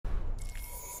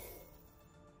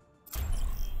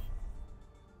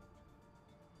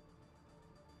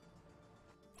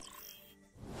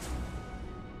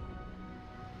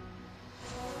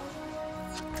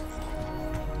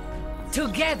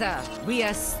Together, we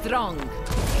are strong.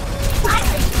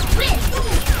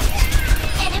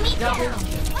 Enemy Double. down.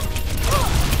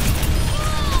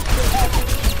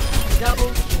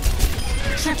 Double.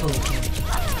 Triple kill.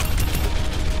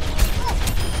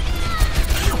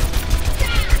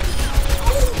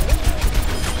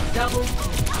 Double.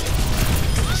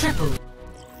 Triple.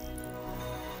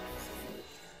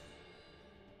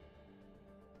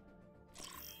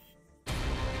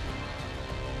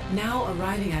 Now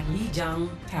arriving at Lijiang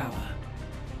Tower.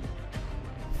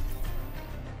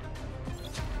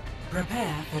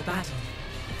 Prepare for battle.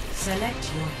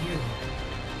 Select your hero.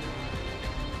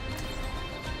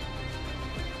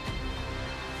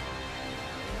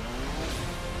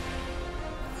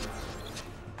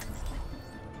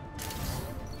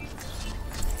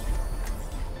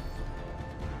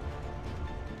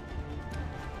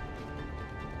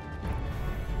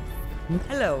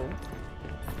 Hello.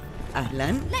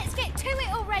 Ahlan. Let's get to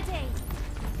it already.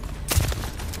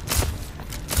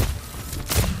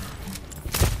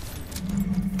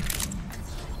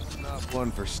 Not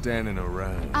one for standing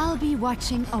around. I'll be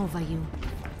watching over you.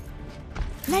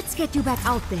 Let's get you back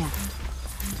out there.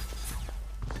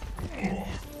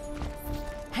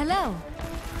 Hello.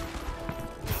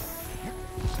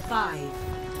 5,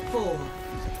 4,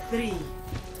 3,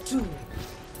 2,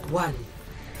 1.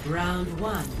 Round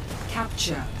 1.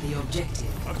 Capture the objective.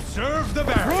 Observe the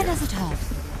barrier. Where does it hurt?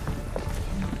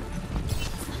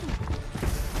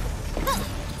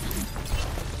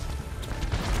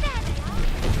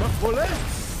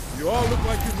 You all look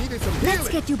like you needed some Let's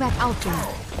get you back out there.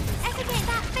 Ever get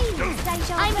that feeling,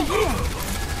 Deja? I'm here.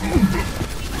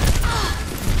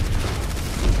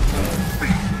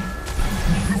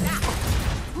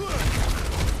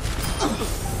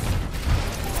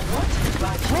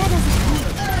 Where does it hurt?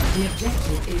 The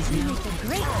objective is now A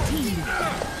great team.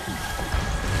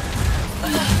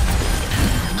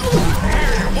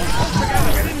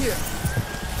 Get in here.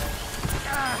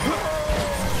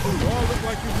 You all look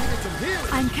like you needed some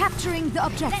healing. I'm capturing the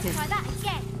Let's objective. try that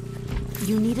again.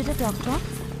 You needed a doctor?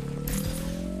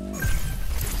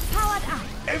 Powered up.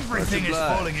 Everything is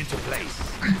falling into place.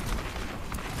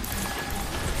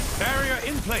 Barrier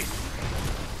in place.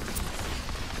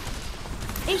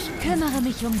 Ich kümmere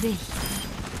mich um dich.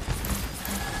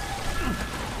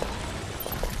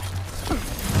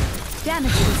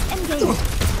 Damages engaged.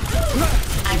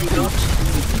 I'm not.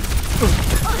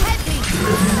 Oh, help me!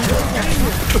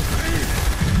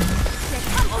 Der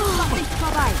Kampf ist noch nicht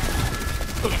vorbei.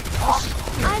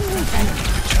 I'm with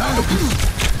you.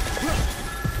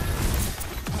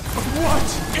 What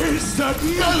is that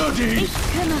melody? Ich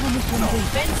kümmere mich um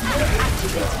dich.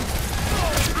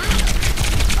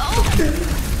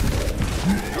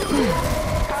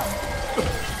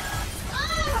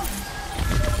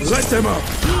 Let them up.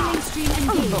 Healing stream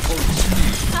engaged.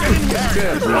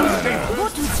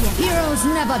 What is here? Heroes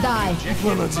never die.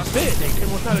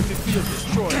 Immortality field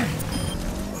destroyed.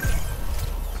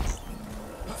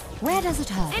 Where does it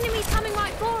hurt? Enemies coming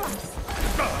right for us.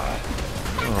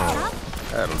 Thanks, love.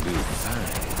 That'll do.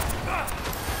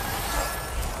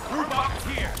 Group up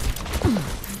here.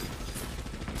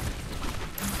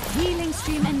 Healing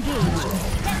stream engaged.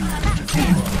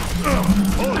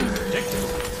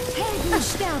 Helden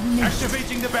sterben nicht.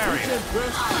 Activating the barrier.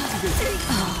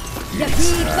 Der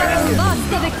Krieg darum was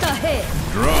der Victor hit.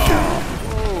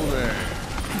 Oh, there.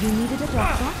 You needed a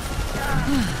doctor?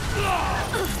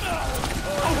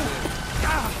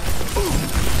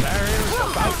 Barrier is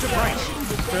about to break.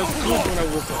 Feels good when I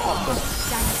woke up.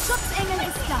 Dein Schutzengel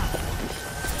ist da.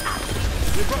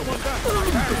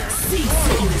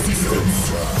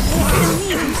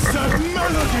 That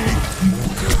melody.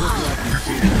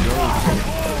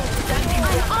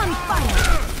 I'm on fire.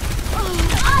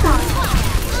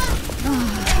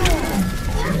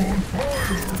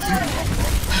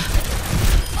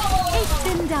 Ich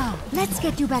bin da. Let's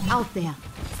get you back out there.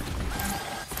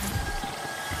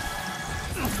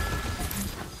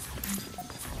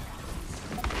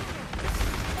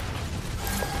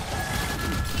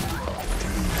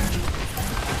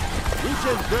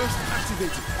 Regen burst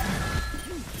activated.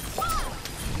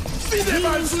 See them,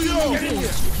 Ansuyo!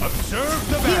 Observe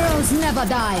the barrier. Heroes never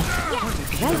die.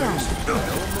 Well done.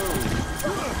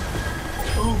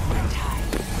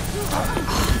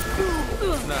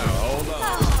 Now, hold on.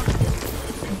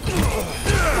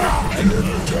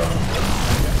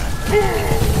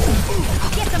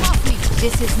 Get them off me.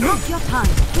 This is not your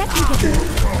time. Let me get you.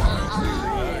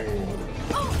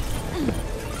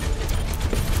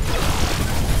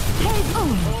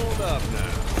 Hold up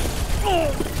now.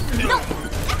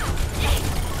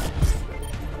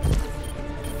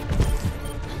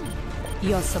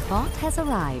 Your support has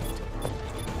arrived.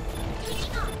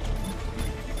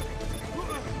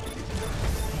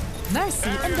 Mercy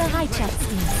in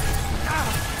Bereitschaftsdienst.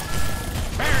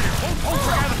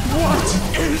 What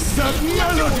is that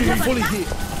melody? Fully hit.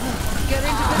 Get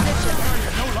into position.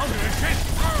 No longer a chance.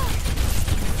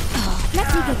 Let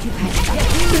me get you patched up.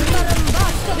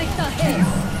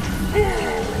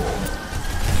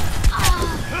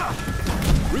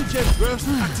 Regen burst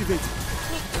activated.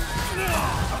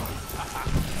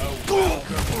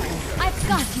 I've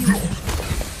got you.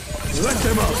 Let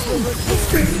them out.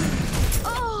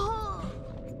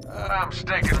 I'm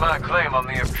staking my claim on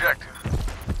the objective.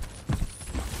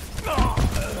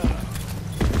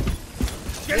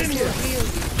 Get in here.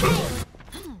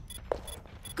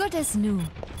 Good as new.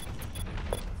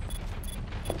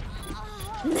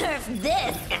 Nerf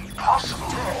this!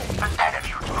 Impossible. An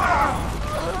enemy.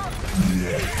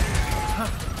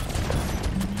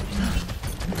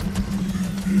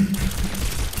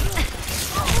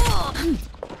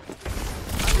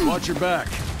 Watch your back.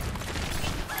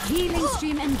 Healing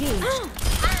stream engaged.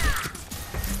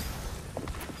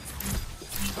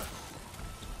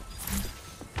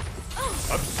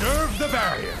 Observe the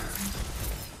barrier.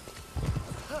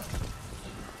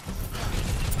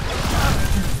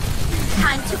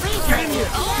 Time to raise my new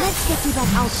Let's get you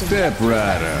back out there. Step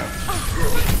right up.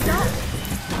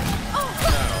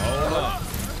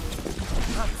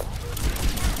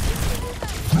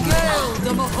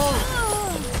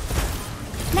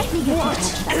 Let me get you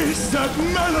patched up. Is that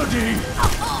melody?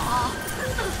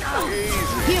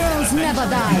 Heroes never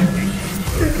die.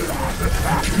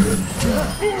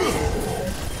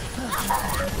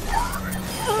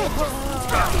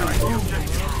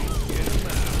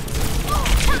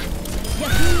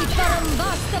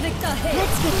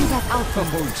 Let's get you back out there.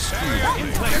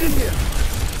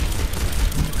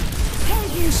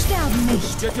 Helden sterben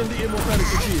nicht. Get on the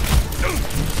immortality shield.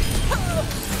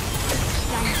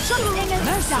 Dein Schutzengel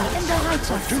ist da in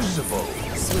Bereitschaft. You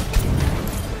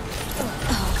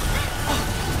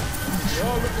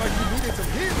all look like you needed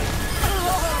some healing.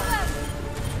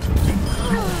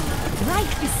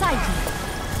 Right beside you.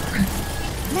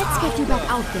 Let's get you back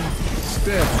out there.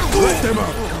 Step. Let them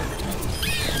out.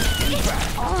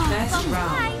 Best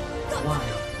round. 1.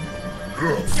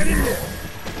 Get in here.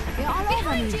 They're all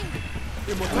over me.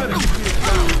 Immortality shield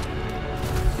down.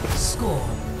 Score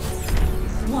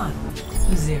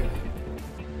 1-0.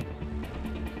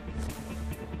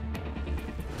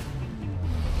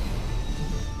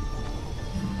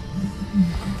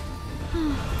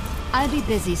 I'll be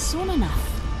busy soon enough.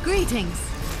 Greetings.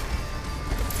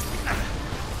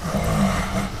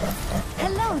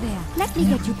 Hello there. Let me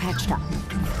get you patched up.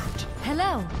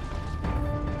 Hello.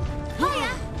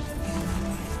 Hiya.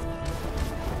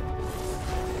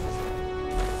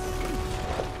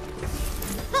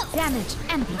 Damage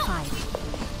amplified.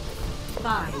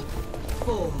 5,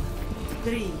 4,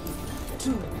 3,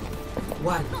 2,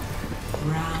 1.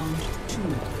 Round 2.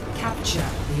 Capture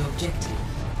the objective.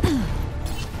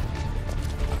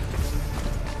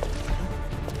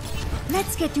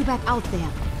 Let's get you back out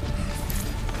there.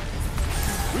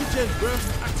 Regen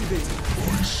burst activated.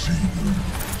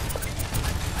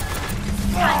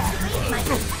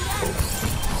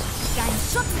 Dein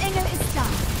Schutzengel ist da.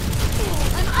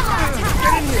 An aller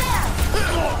Attack.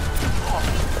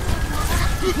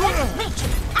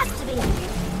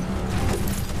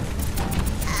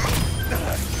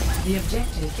 The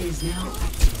objective is now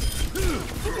active.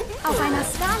 Auf einer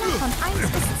Skala von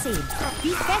 1 bis 10.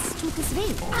 Wie fest tut es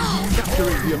weh?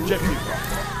 Capturing the objective.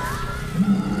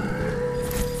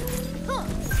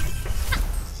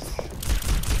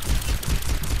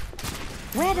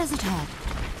 Where does it hurt?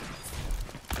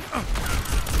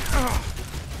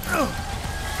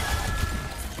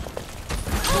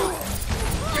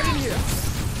 Get in here.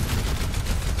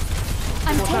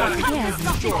 I'm taking care of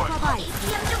you. Vorbei.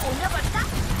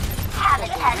 Have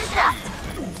it patched up.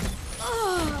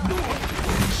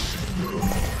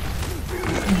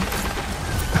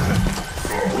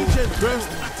 Regen burst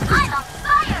activated. I'm on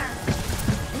fire!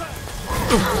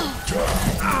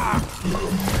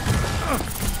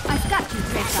 I've got you,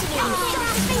 Tracer.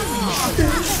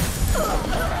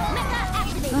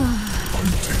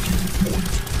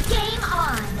 Game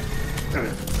on!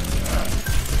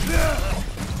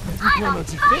 I'm on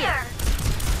fire!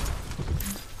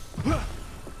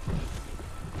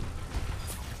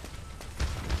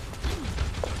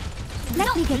 Let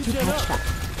me get you patched up.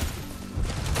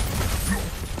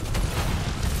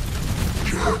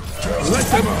 Let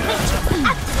them out.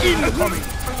 Incoming.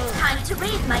 Time to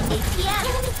raise my APM!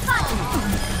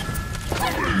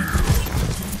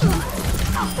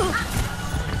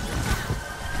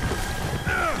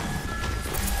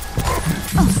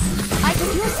 I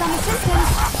could use some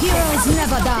assistance. Heroes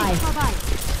never die.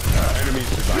 Enemies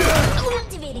survive.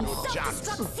 Activating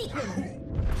self-destruct sequence.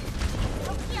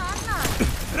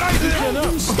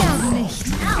 Helden sterben nicht.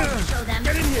 I'll show them.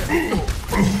 Get in here!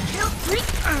 Kill freak.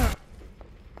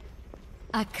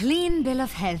 A clean bill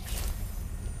of health.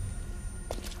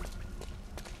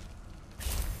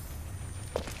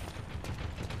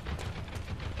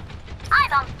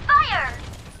 I'm on fire!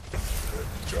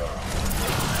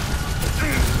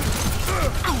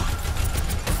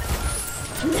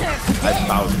 I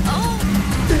found it.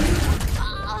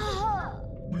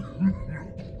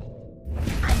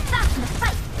 I'm back in the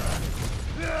fight!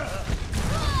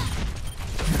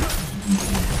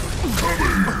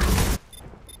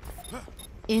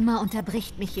 Immer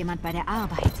unterbricht mich jemand bei der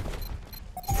Arbeit.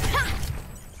 Ha!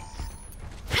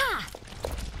 Ha!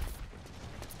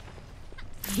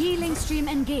 Healing stream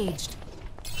engaged.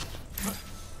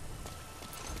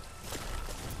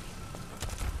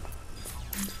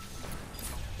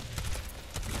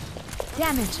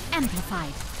 Damage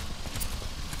amplified.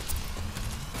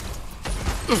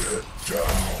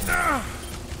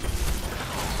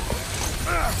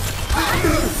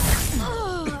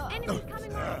 Enemy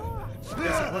coming on.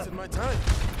 Guess it wasn't my time.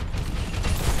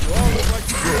 You all look like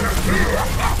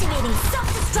Activating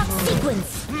self-destruct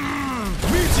sequence.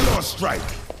 Meteor strike!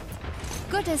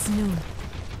 Good as new.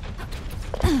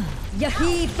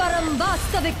 यही परम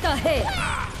वास्तविकता है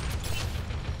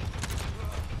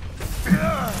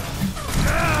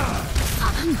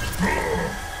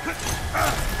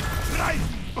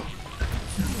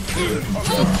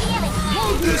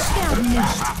Helden sterben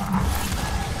nicht.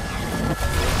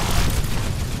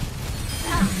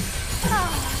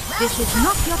 This is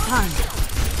not your time.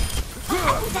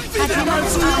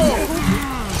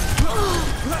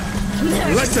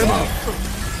 Let them up!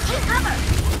 Take cover.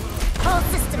 All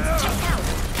systems checked out.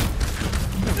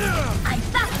 I'm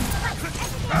back in the fight.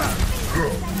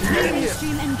 Healing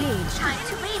stream engaged. Time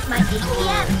to raise my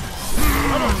APM.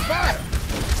 I'm on fire!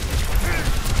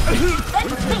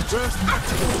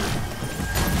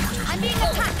 I'm being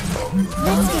attacked.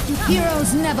 Let's get you.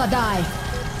 Heroes never die.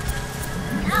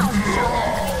 Now show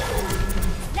them.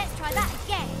 Let's try that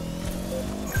again.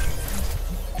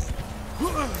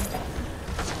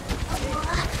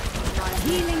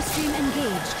 Healing stream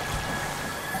engaged.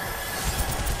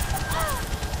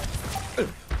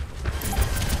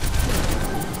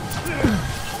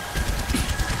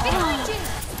 Behind you.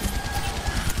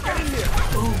 Get in here!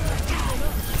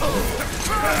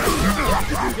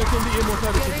 Get in the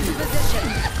immortality. into position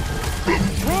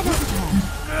Where does it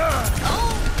hurt?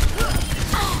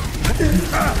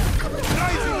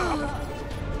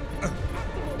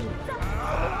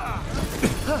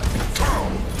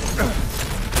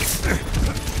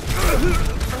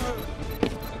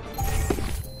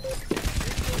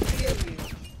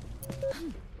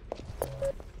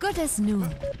 Good as new.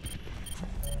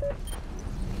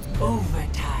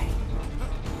 Overtime.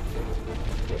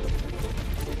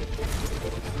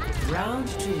 Round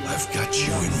 2. I've got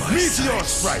you in my Meteor sights.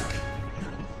 strike!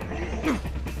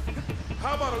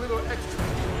 How about a little extra?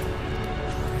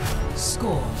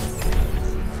 Score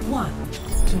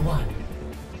 1-1.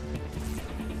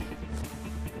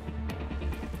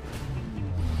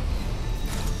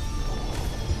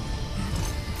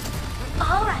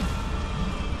 All right.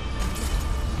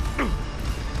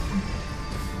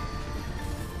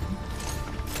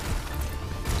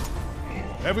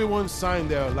 Everyone signed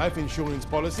their life insurance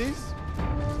policies?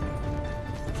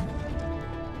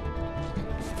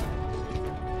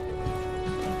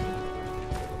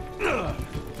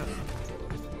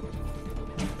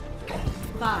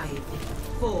 Five,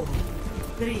 4,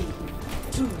 3,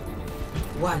 2,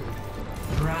 1.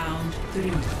 Round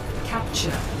 3. Capture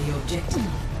the objective.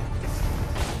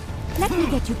 Let me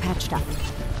get you patched up.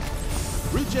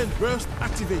 Regen burst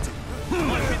activated.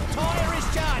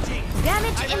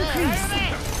 Damage increase.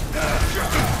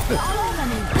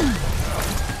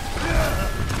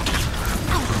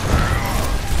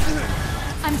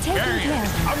 I'm taking care of you.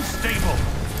 Unstable!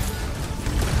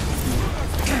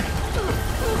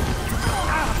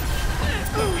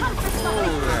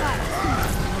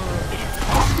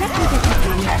 Let me get you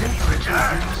patched up.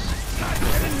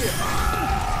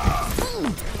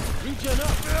 Regen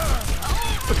up!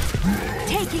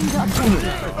 Taking the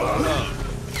objective.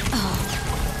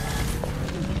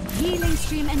 Healing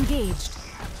stream engaged.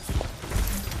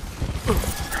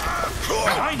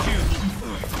 Behind you!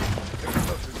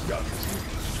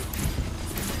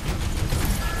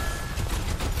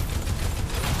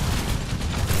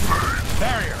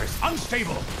 Barrier is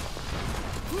unstable!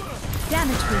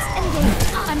 Damage boost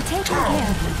engaged. I'm taking care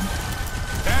of you.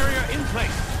 Barrier in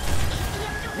place!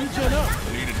 Regen up!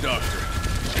 Need a doctor.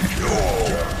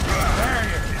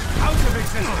 Barrier is out of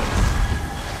existence.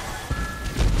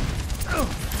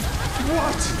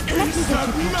 What is that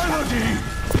melody?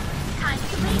 Time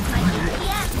to raise my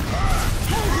DPS.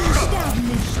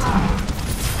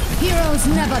 Heroes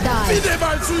never die. Fide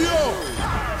mal zu yo!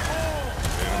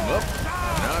 Hit him up,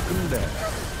 knock him down.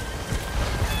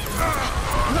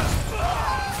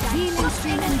 Healing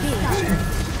stream engaged.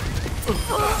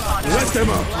 Let them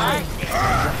up!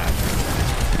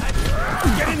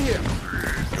 Get in here!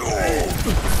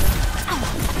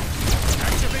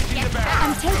 Activating the barrier.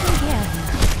 I'm taking care of you.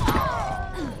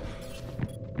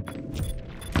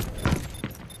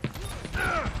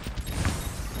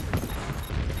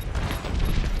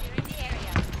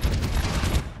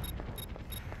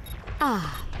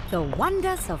 Ah, the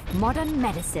wonders of modern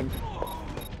medicine.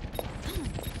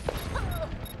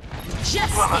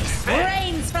 Justice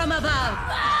reigns from above.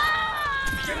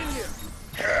 Get in here!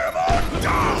 Hammer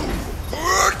down!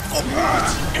 What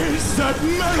is that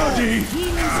melody?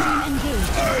 Healing stream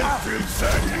engaged. I feel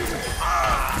sad.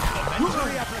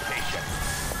 Elementary application.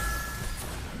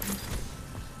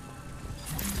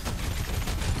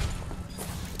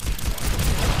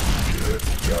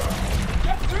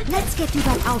 Let's get you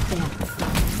back out there.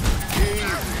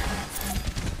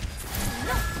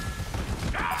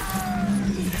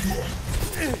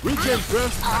 Regen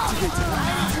burst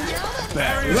activated.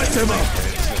 Barrier. Let them up!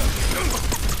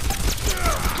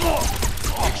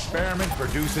 Experiment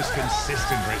produces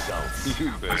consistent results.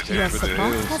 You best Your head for the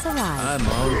support hills. has arrived. I'm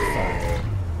on fire.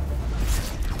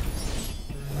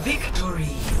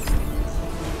 Victory.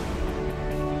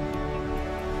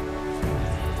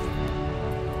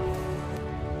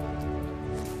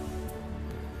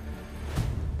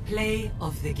 Play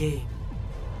of the game.